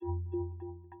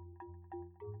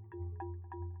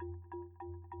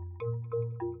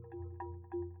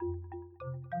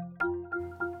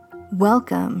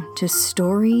Welcome to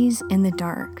Stories in the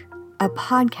Dark, a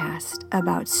podcast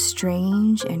about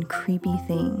strange and creepy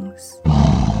things.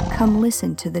 Come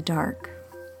listen to the dark.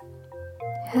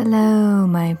 Hello,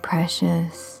 my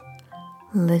precious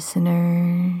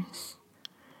listeners.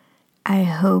 I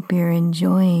hope you're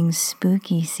enjoying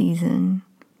spooky season.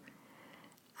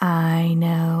 I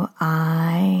know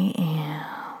I am.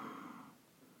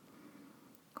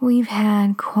 We've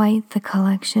had quite the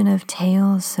collection of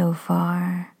tales so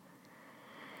far.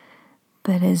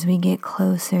 But as we get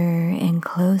closer and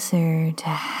closer to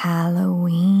Halloween,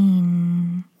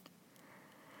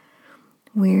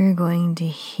 we're going to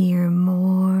hear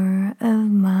more of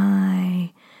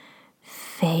my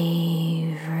favorites.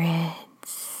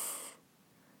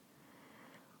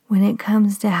 When it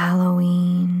comes to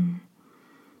Halloween,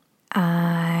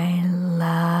 I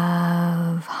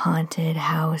love haunted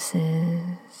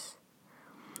houses.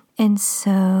 And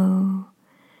so,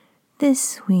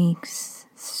 this week's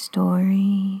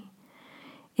story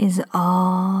is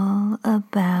all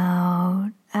about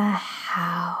a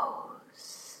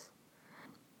house.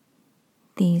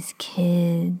 These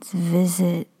kids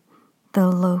visit the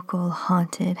local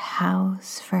haunted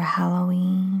house for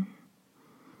Halloween.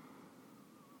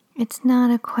 It's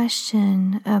not a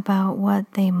question about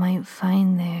what they might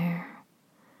find there.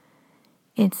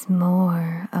 It's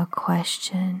more a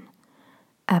question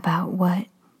about what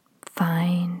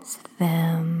finds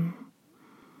them.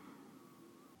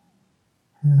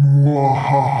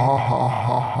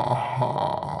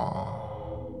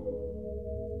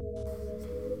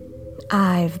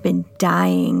 I've been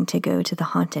dying to go to the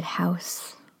haunted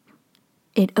house.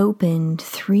 It opened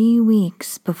 3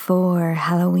 weeks before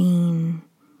Halloween.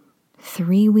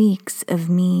 3 weeks of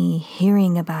me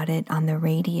hearing about it on the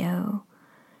radio,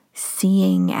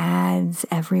 seeing ads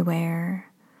everywhere,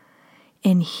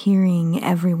 and hearing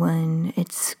everyone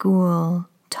at school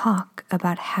talk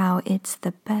about how it's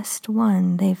the best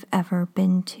one they've ever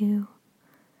been to.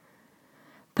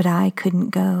 But I couldn't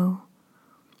go.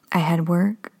 I had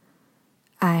work.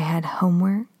 I had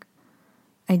homework.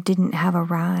 I didn't have a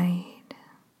ride.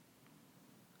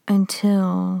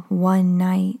 Until one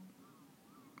night,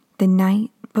 the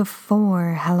night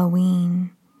before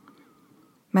Halloween,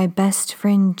 my best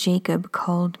friend Jacob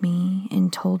called me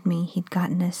and told me he'd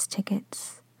gotten us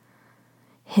tickets.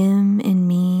 Him and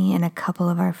me and a couple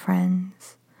of our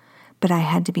friends, but I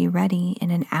had to be ready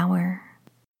in an hour.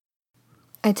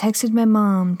 I texted my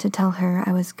mom to tell her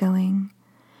I was going,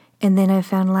 and then I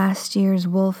found last year's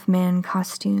Wolfman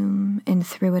costume and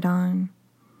threw it on.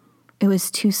 It was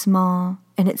too small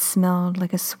and it smelled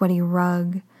like a sweaty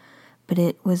rug, but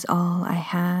it was all I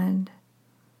had.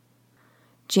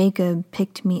 Jacob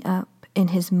picked me up in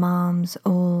his mom's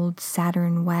old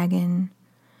Saturn wagon,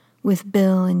 with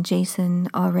Bill and Jason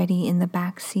already in the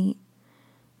back seat,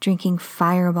 drinking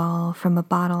Fireball from a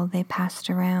bottle they passed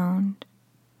around.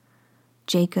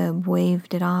 Jacob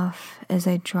waved it off as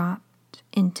I dropped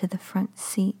into the front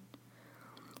seat.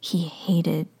 He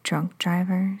hated drunk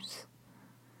drivers.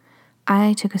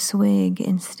 I took a swig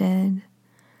instead,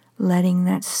 letting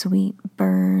that sweet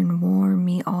burn warm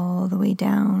me all the way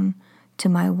down to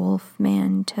my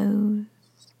Wolfman toes,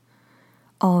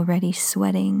 already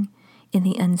sweating in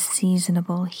the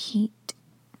unseasonable heat.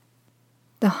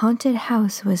 The haunted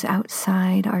house was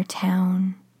outside our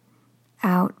town,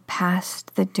 out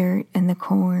past the dirt and the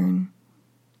corn,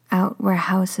 out where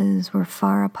houses were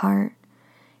far apart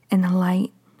and the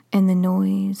light and the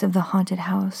noise of the haunted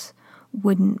house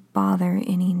wouldn't bother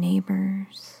any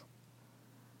neighbors.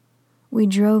 We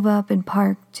drove up and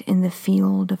parked in the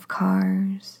field of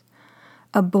cars,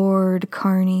 a bored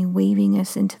carny waving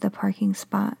us into the parking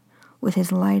spot with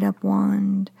his light-up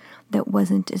wand that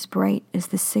wasn't as bright as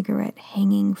the cigarette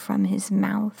hanging from his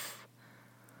mouth.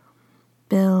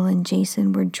 Bill and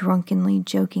Jason were drunkenly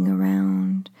joking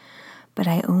around, but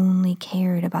I only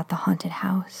cared about the haunted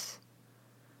house.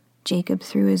 Jacob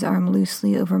threw his arm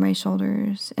loosely over my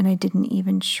shoulders, and I didn't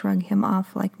even shrug him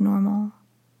off like normal.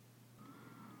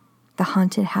 The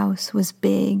haunted house was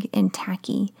big and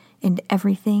tacky and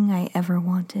everything I ever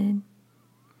wanted.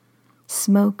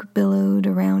 Smoke billowed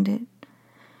around it.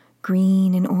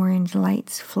 Green and orange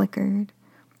lights flickered,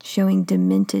 showing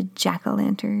demented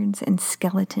jack-o'-lanterns and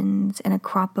skeletons and a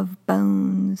crop of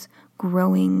bones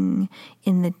growing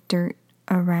in the dirt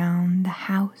around the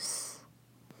house.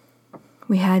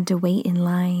 We had to wait in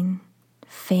line,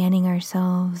 fanning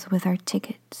ourselves with our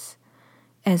tickets,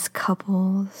 as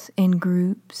couples and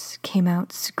groups came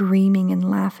out screaming and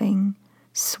laughing,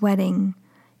 sweating,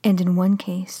 and in one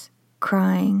case,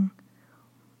 crying.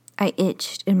 I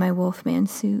itched in my Wolfman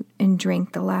suit and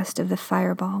drank the last of the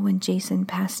Fireball when Jason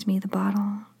passed me the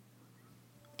bottle.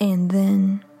 And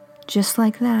then, just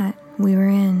like that, we were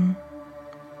in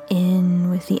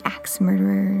with the axe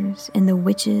murderers and the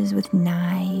witches with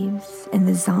knives and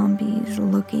the zombies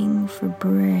looking for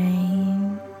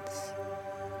brains.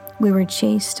 We were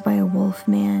chased by a wolf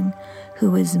man who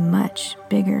was much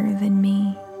bigger than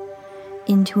me,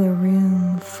 into a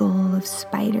room full of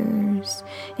spiders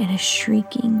and a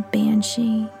shrieking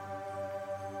banshee.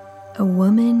 A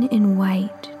woman in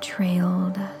white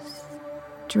trailed us,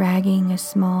 dragging a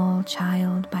small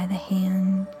child by the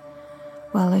hand,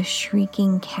 while a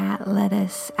shrieking cat led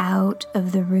us out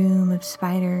of the room of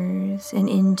spiders and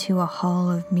into a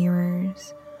hall of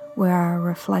mirrors where our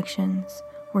reflections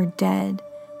were dead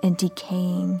and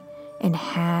decaying and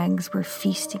hags were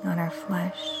feasting on our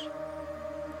flesh.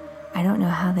 I don't know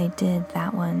how they did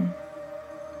that one.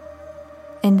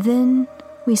 And then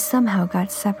we somehow got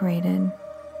separated.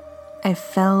 I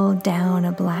fell down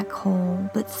a black hole,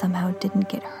 but somehow didn't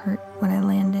get hurt when I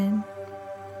landed.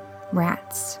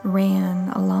 Rats ran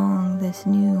along this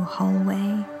new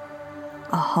hallway,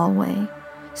 a hallway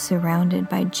surrounded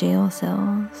by jail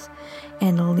cells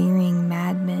and leering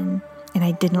madmen, and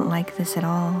I didn't like this at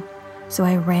all, so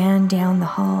I ran down the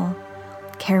hall,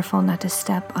 careful not to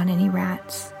step on any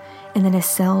rats, and then a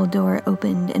cell door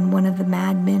opened and one of the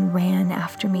madmen ran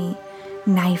after me,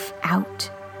 knife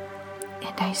out,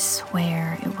 and I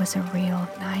swear it was a real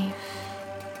knife.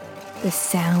 The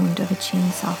sound of a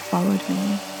chainsaw followed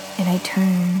me, and I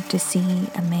turned to see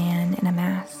a man in a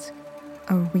mask,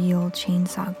 a real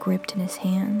chainsaw gripped in his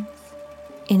hands,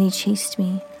 and he chased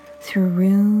me through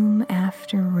room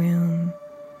after room.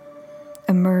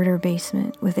 A murder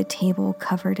basement with a table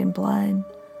covered in blood,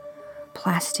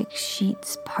 plastic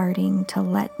sheets parting to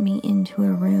let me into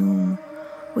a room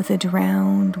with a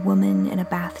drowned woman in a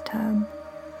bathtub,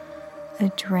 a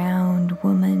drowned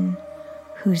woman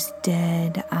whose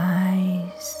dead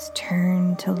eyes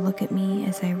turned to look at me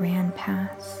as I ran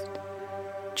past,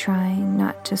 trying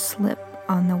not to slip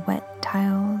on the wet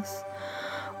tiles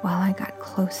while I got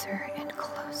closer and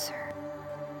closer.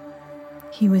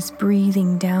 He was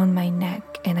breathing down my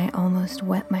neck, and I almost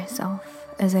wet myself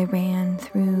as I ran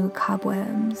through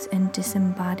cobwebs and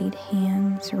disembodied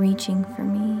hands reaching for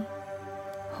me,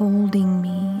 holding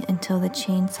me until the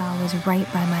chainsaw was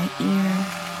right by my ear,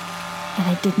 and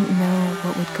I didn't know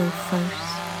what would go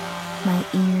first, my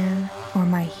ear or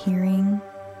my hearing,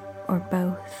 or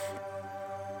both.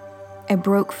 I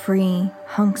broke free,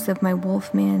 hunks of my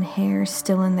wolfman hair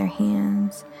still in their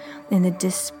hands, and the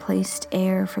displaced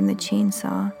air from the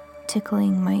chainsaw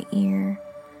tickling my ear,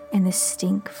 and the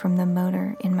stink from the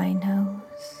motor in my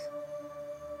nose.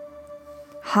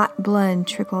 Hot blood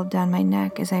trickled down my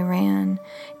neck as I ran,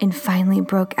 and finally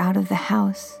broke out of the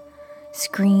house,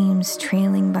 screams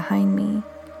trailing behind me,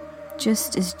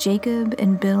 just as Jacob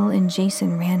and Bill and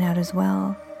Jason ran out as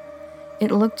well.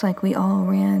 It looked like we all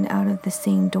ran out of the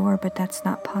same door, but that's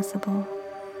not possible.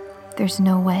 There's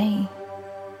no way.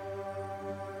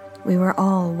 We were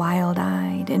all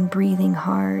wild-eyed and breathing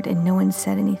hard, and no one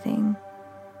said anything.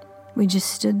 We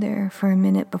just stood there for a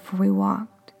minute before we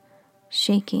walked,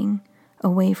 shaking,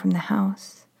 away from the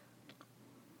house.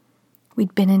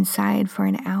 We'd been inside for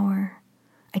an hour.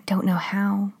 I don't know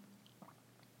how.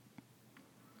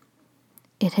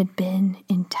 It had been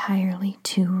entirely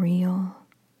too real.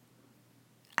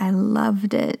 I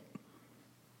loved it.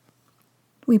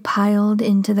 We piled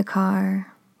into the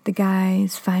car, the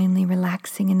guys finally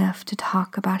relaxing enough to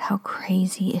talk about how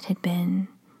crazy it had been.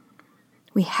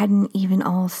 We hadn't even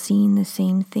all seen the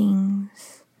same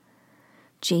things.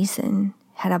 Jason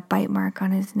had a bite mark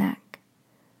on his neck.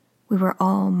 We were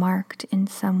all marked in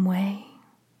some way.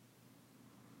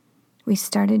 We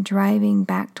started driving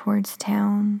back towards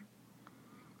town.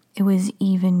 It was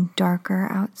even darker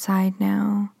outside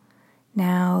now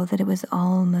that it was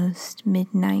almost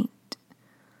midnight.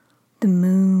 The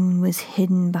moon was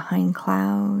hidden behind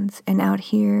clouds, and out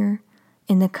here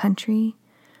in the country,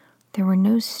 there were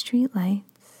no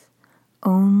streetlights,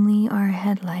 only our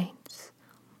headlights,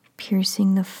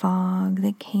 piercing the fog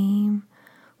that came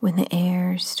when the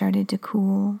air started to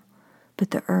cool,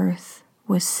 but the earth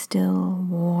was still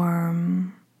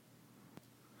warm.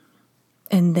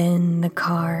 And then the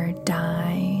car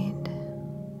died.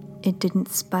 It didn't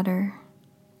sputter.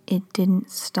 It didn't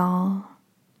stall.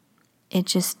 It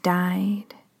just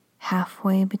died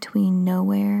halfway between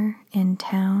nowhere and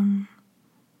town.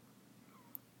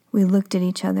 We looked at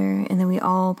each other, and then we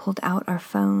all pulled out our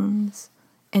phones.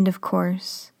 And of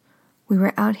course, we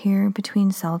were out here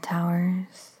between cell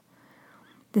towers.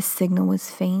 The signal was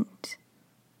faint.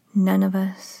 None of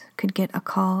us could get a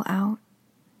call out.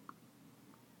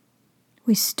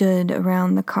 We stood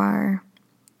around the car,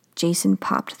 Jason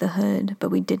popped the hood,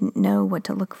 but we didn't know what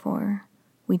to look for.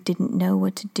 We didn't know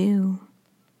what to do.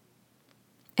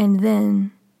 And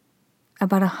then,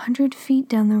 about 100 feet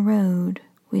down the road,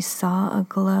 we saw a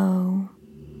glow.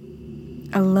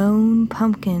 A lone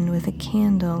pumpkin with a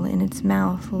candle in its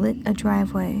mouth lit a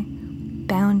driveway,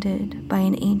 bounded by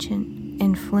an ancient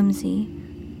and flimsy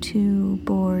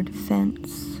 2-board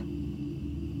fence.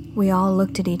 We all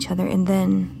looked at each other and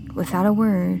then, without a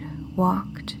word,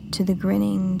 walked to the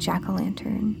grinning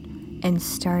jack-o'-lantern and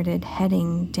started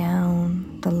heading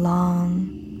down the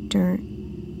long dirt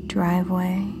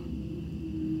driveway.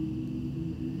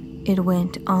 It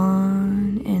went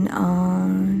on and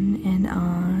on and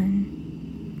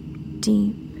on,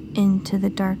 deep into the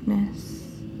darkness,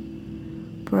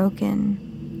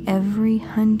 broken every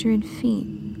 100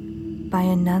 feet by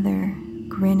another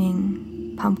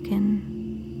grinning pumpkin.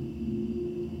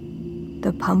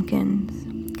 The pumpkins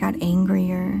got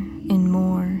angrier and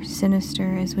more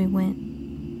sinister as we went,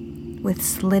 with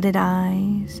slitted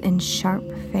eyes and sharp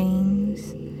fangs,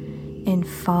 and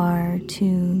far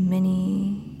too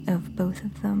many of both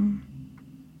of them.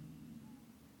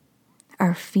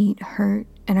 Our feet hurt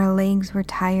and our legs were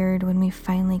tired when we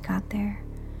finally got there,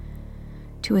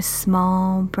 to a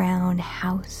small brown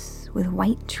house with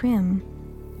white trim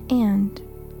and,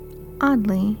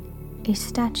 oddly, a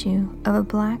statue of a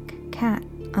black cat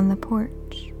on the porch.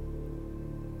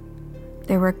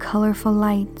 There were colorful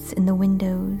lights in the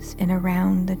windows and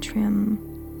around the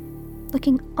trim,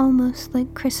 looking almost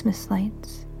like Christmas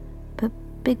lights, but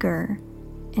bigger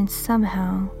and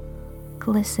somehow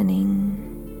glistening.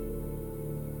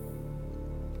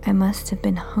 I must have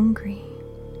been hungry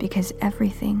because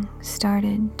everything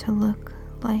started to look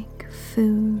like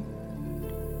food.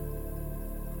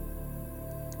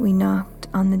 We knocked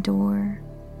on the door.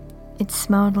 It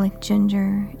smelled like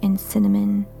ginger and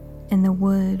cinnamon, and the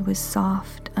wood was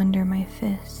soft under my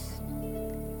fist.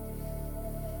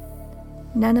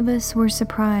 None of us were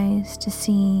surprised to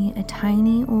see a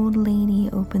tiny old lady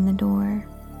open the door.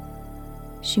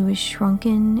 She was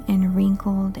shrunken and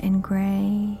wrinkled and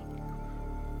gray,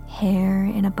 hair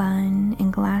in a bun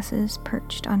and glasses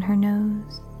perched on her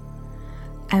nose.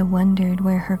 I wondered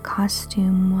where her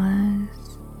costume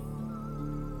was.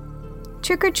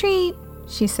 "Trick or treat,"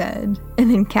 she said, and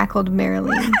then cackled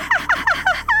merrily.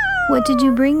 "What did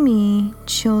you bring me,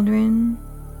 children?"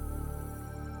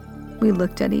 We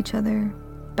looked at each other,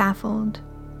 baffled.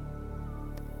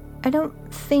 "I don't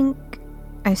think,"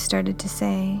 I started to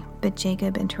say, but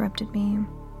Jacob interrupted me.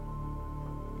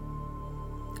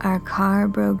 "Our car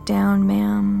broke down,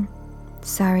 ma'am.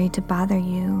 Sorry to bother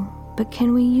you, but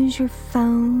can we use your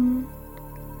phone?"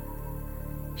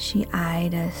 She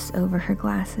eyed us over her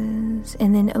glasses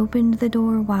and then opened the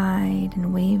door wide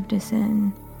and waved us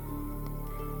in.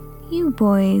 "You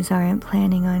boys aren't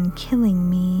planning on killing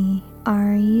me,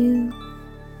 are you?"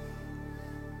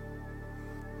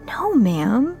 "No,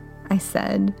 ma'am," I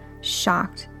said,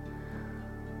 shocked.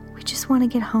 "We just want to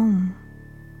get home."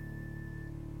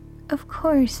 "Of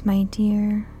course, my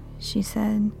dear," she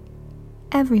said.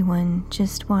 "Everyone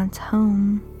just wants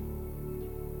home."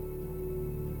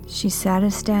 She sat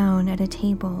us down at a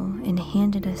table and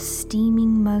handed us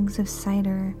steaming mugs of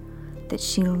cider that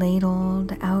she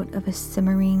ladled out of a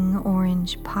simmering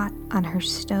orange pot on her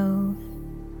stove.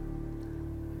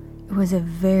 It was a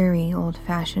very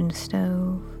old-fashioned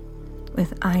stove,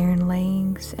 with iron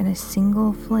legs and a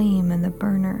single flame in the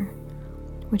burner,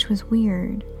 which was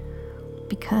weird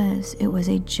because it was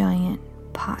a giant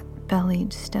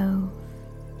pot-bellied stove.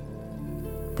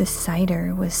 The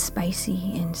cider was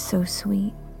spicy and so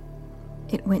sweet.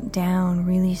 It went down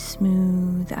really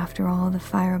smooth after all the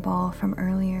fireball from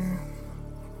earlier.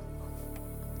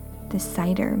 The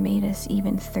cider made us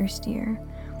even thirstier,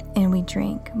 and we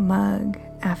drank mug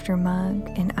after mug,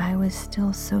 and I was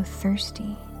still so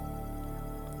thirsty.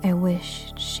 I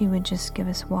wished she would just give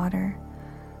us water,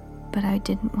 but I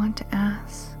didn't want to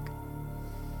ask.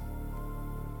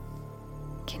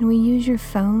 "Can we use your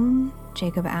phone?"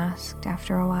 Jacob asked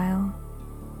after a while.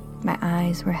 My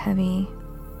eyes were heavy.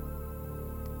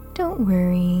 "Don't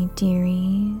worry,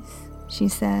 dearies," she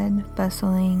said,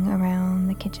 bustling around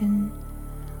the kitchen.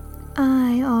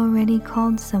 "I already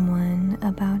called someone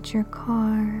about your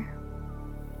car."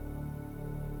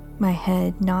 My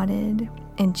head nodded,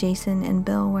 and Jason and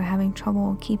Bill were having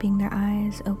trouble keeping their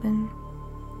eyes open.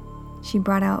 She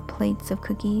brought out plates of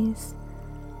cookies.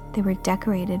 They were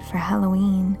decorated for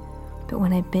Halloween, but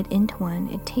when I bit into one,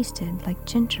 it tasted like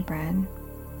gingerbread.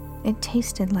 It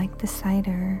tasted like the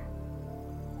cider.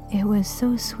 It was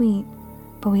so sweet,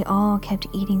 but we all kept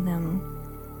eating them,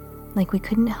 like we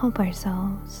couldn't help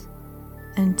ourselves.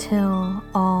 until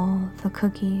all the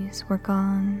cookies were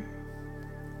gone.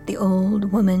 The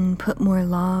old woman put more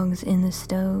logs in the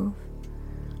stove.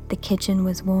 The kitchen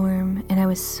was warm, and I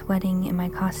was sweating in my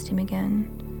costume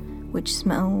again, which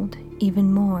smelled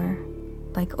even more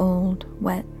like old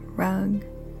wet rug.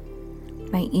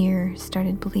 My ear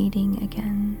started bleeding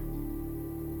again.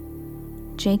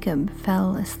 Jacob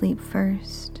fell asleep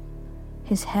first.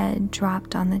 His head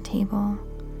dropped on the table.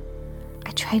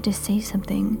 I tried to say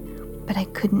something, but I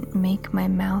couldn't make my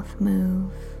mouth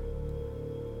move.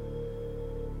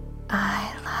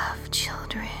 "I love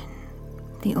children,"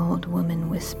 the old woman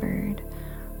whispered,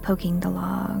 poking the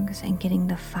logs and getting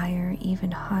the fire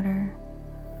even hotter.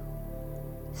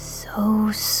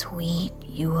 "So sweet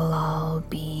you will all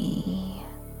be."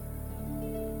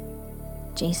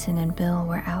 Jason and Bill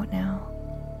were out now,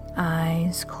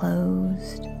 eyes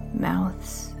closed,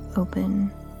 mouths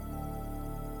open.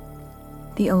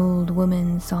 The old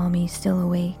woman saw me still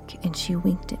awake, and she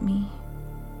winked at me.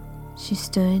 She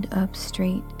stood up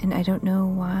straight, and I don't know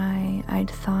why I'd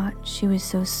thought she was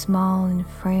so small and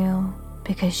frail,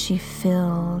 because she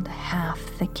filled half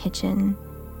the kitchen.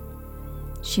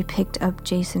 She picked up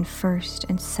Jason first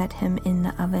and set him in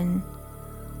the oven.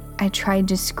 I tried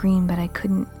to scream, but I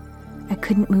couldn't. I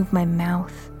couldn't move my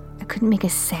mouth. I couldn't make a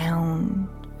sound.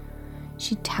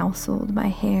 She tousled my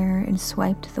hair and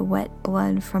swiped the wet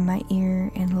blood from my ear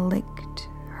and licked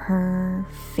her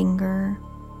finger.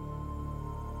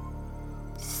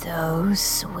 "So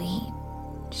sweet,"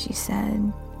 she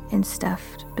said, and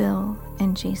stuffed Bill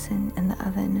and Jason in the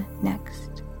oven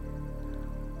next.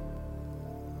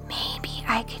 "Maybe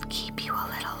I could keep you a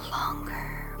little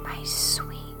longer, my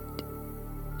sweet,"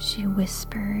 she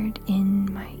whispered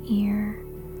in my ear,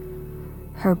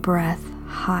 her breath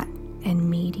hot and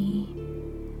meaty,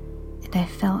 and I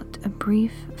felt a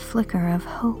brief flicker of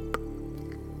hope.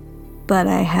 "But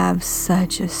I have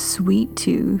such a sweet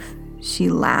tooth," she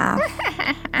laughed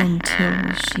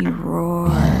until she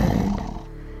roared,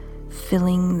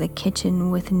 filling the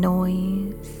kitchen with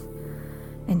noise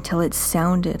until it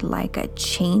sounded like a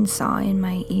chainsaw in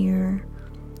my ear,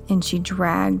 and she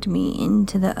dragged me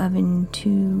into the oven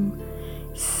too,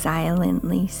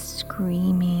 silently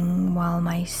screaming while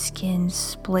my skin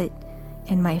split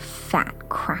and my fat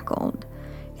crackled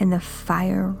and the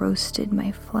fire roasted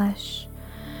my flesh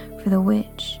for the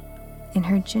witch in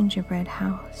her gingerbread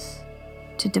house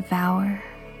to devour.